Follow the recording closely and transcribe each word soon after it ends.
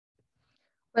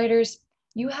Writers,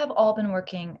 you have all been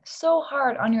working so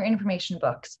hard on your information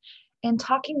books, and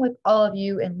talking with all of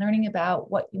you and learning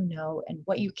about what you know and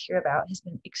what you care about has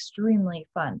been extremely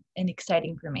fun and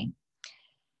exciting for me.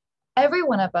 Every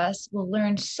one of us will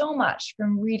learn so much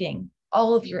from reading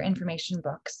all of your information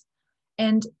books,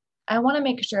 and I want to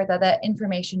make sure that that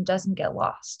information doesn't get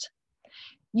lost.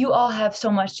 You all have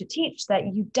so much to teach that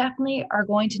you definitely are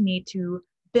going to need to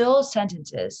build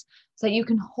sentences so that you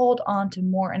can hold on to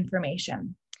more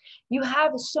information. You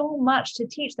have so much to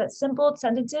teach that simple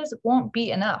sentences won't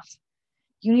be enough.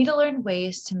 You need to learn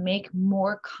ways to make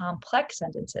more complex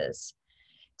sentences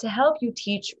to help you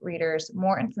teach readers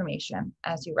more information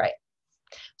as you write.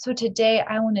 So today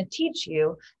I want to teach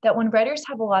you that when writers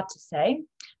have a lot to say,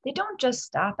 they don't just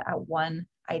stop at one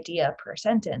idea per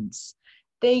sentence.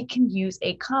 They can use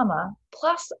a comma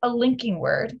plus a linking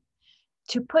word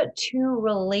to put two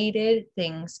related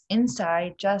things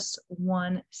inside just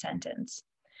one sentence,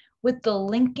 with the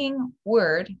linking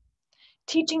word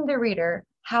teaching the reader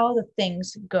how the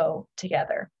things go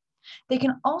together. They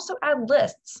can also add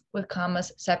lists with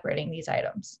commas separating these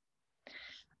items.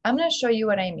 I'm going to show you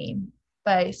what I mean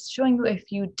by showing you a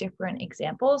few different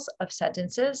examples of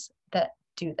sentences that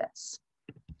do this.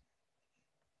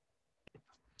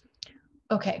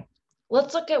 Okay,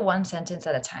 let's look at one sentence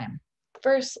at a time.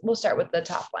 First, we'll start with the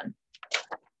top one.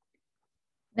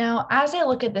 Now, as I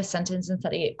look at this sentence and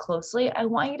study it closely, I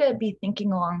want you to be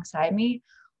thinking alongside me,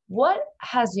 what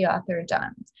has the author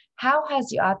done? How has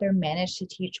the author managed to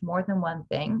teach more than one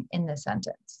thing in this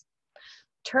sentence?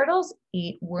 Turtles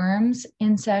eat worms,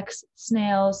 insects,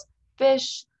 snails,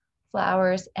 fish,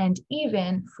 flowers, and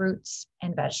even fruits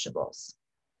and vegetables.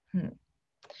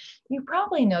 You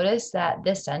probably noticed that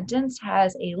this sentence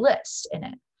has a list in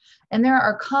it, and there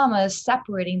are commas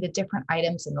separating the different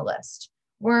items in the list: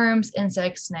 worms,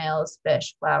 insects, snails,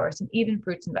 fish, flowers, and even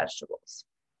fruits and vegetables.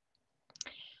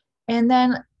 And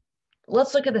then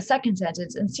let's look at the second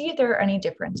sentence and see if there are any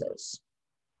differences.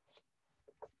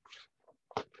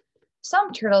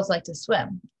 Some turtles like to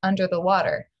swim under the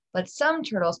water, but some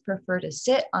turtles prefer to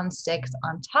sit on sticks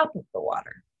on top of the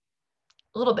water.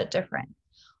 A little bit different.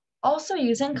 Also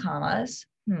using commas,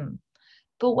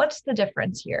 but what's the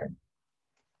difference here?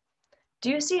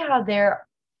 Do you see how there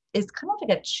is kind of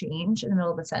like a change in the middle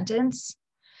of the sentence?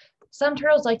 Some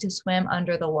turtles like to swim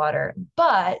under the water,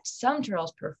 but some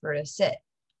turtles prefer to sit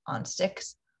on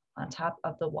sticks on top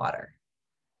of the water.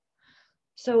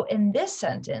 So in this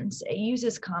sentence, it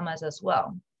uses commas as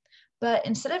well. But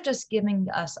instead of just giving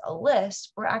us a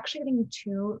list, we're actually getting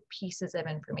two pieces of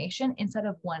information instead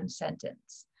of one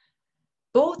sentence.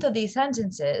 Both of these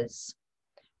sentences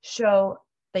show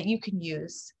that you can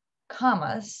use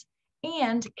commas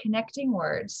and connecting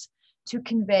words to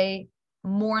convey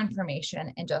more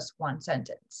information in just one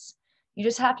sentence. You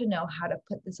just have to know how to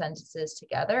put the sentences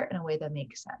together in a way that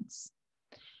makes sense.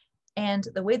 And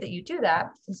the way that you do that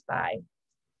is by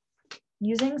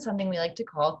using something we like to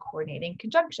call coordinating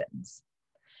conjunctions.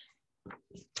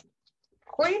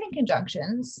 Coordinating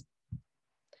conjunctions,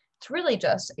 it's really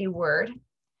just a word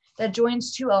that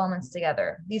joins two elements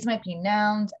together. These might be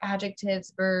nouns,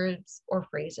 adjectives, verbs, or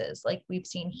phrases like we've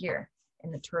seen here in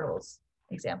the turtles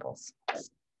examples.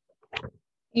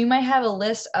 You might have a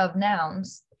list of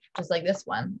nouns, just like this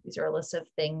one. These are a list of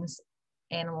things,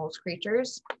 animals,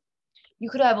 creatures. You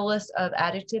could have a list of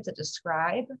adjectives that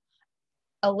describe,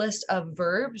 a list of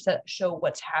verbs that show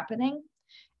what's happening,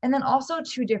 and then also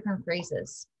two different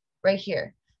phrases right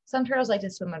here. Some turtles like to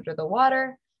swim under the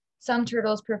water. Some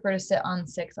turtles prefer to sit on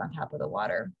sticks on top of the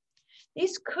water.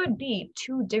 These could be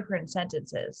two different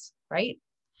sentences, right?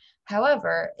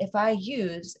 However, if I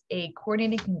use a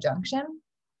coordinating conjunction,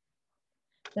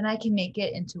 then I can make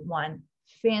it into one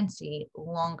fancy,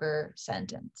 longer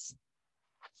sentence.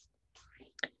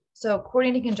 So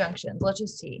coordinating conjunctions, let's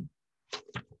just see.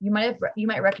 You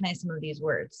might recognize some of these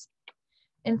words.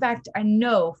 In fact, I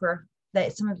know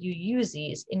that some of you use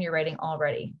these in your writing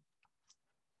already.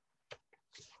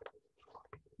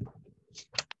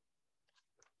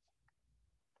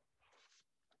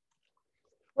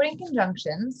 Coordinating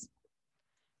conjunctions,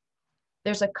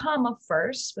 there's a comma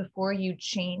first before you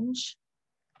change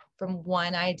from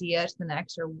one idea to the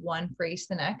next or one phrase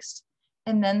to the next,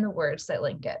 and then the words that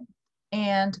link it.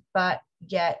 And, but,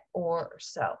 yet, or,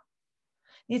 so.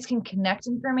 These can connect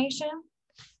information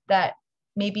that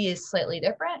maybe is slightly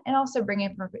different and also bring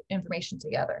information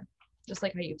together, just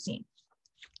like how you've seen.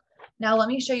 Now, let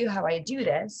me show you how I do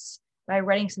this by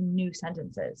writing some new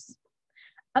sentences.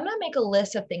 I'm going to make a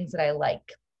list of things that I like.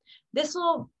 This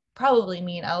will probably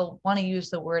mean I'll want to use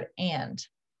the word and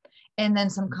then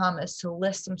some commas to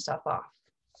list some stuff off.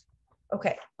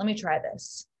 Okay, let me try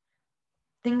this.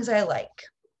 things I like.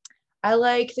 I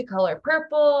like the color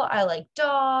purple. I like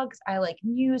dogs. I like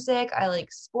music. I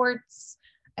like sports.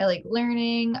 I like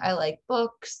learning. I like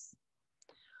books.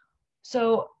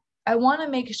 So I want to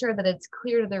make sure that it's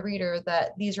clear to the reader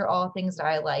that these are all things that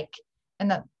I like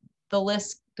and that the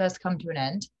list does come to an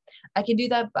end. I can do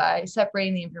that by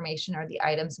separating the information or the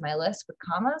items in my list with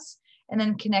commas and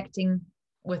then connecting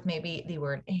with maybe the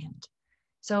word and.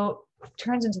 So it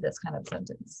turns into this kind of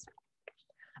sentence.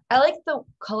 I like the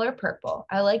color purple.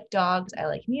 I like dogs. I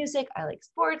like music. I like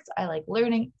sports. I like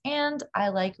learning. And I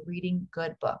like reading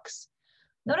good books.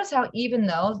 Notice how even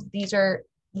though these are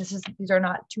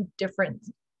not two different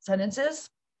sentences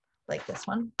like this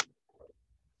one,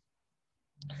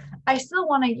 I still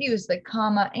want to use the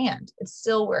comma and. It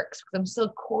still works because I'm still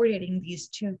coordinating these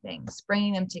two things,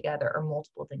 bringing them together or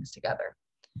multiple things together.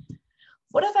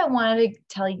 What if I wanted to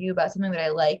tell you about something that I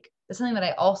like, but something that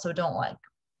I also don't like?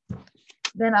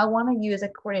 Then I want to use a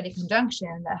coordinated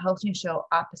conjunction that helps me show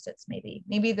opposites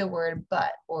maybe the word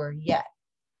but or yet.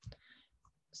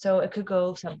 So it could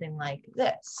go something like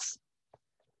this.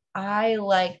 I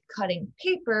like cutting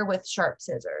paper with sharp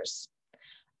scissors,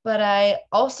 but I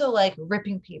also like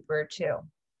ripping paper too.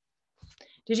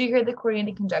 Did you hear the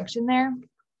coordinated conjunction there?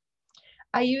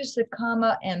 I use the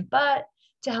comma and but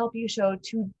to help show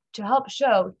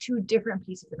two different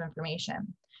pieces of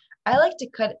information. I like to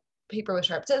cut paper with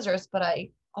sharp scissors, but I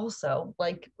also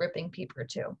like ripping paper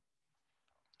too.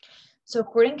 So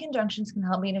coordinated conjunctions can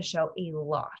help me to show a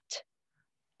lot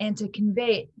and to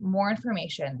convey more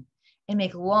information and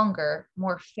make longer,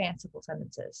 more fanciful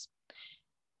sentences.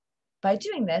 By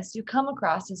doing this, you come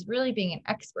across as really being an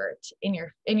expert in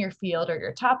your field or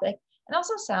your topic, and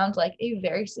also sound like a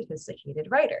very sophisticated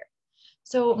writer.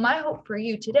 So my hope for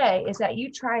you today is that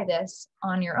you try this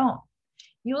on your own.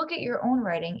 You look at your own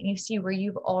writing and you see where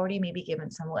you've already maybe given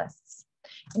some lists.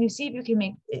 And you see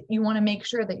if you want to make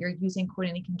sure that you're using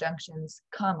coordinating conjunctions,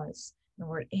 commas, the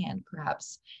word and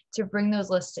perhaps, to bring those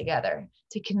lists together,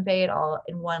 to convey it all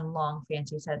in one long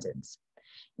fancy sentence.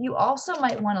 You also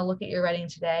might want to look at your writing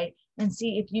today and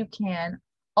see if you can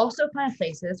also find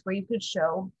places where you could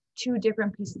show two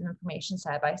different pieces of information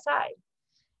side by side.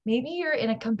 Maybe you're in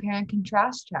a compare and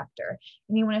contrast chapter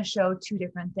and you want to show two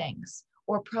different things,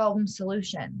 or problem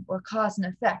solution, or cause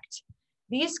and effect.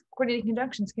 These coordinated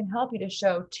conjunctions can help you to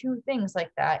show two things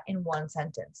like that in one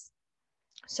sentence.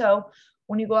 So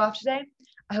when you go off today,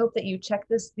 I hope that you check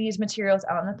these materials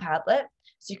out on the Padlet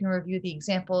so you can review the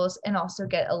examples and also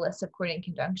get a list of coordinated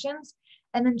conjunctions,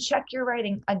 and then check your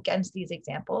writing against these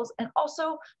examples and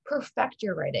also perfect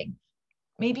your writing.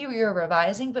 Maybe you're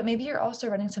revising, but maybe you're also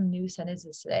writing some new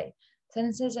sentences today,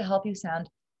 sentences that help you sound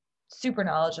super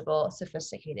knowledgeable,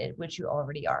 sophisticated, which you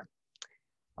already are.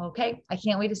 Okay, I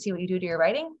can't wait to see what you do to your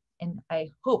writing, and I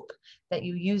hope that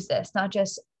you use this, not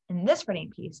just in this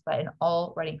writing piece, but in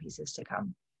all writing pieces to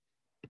come.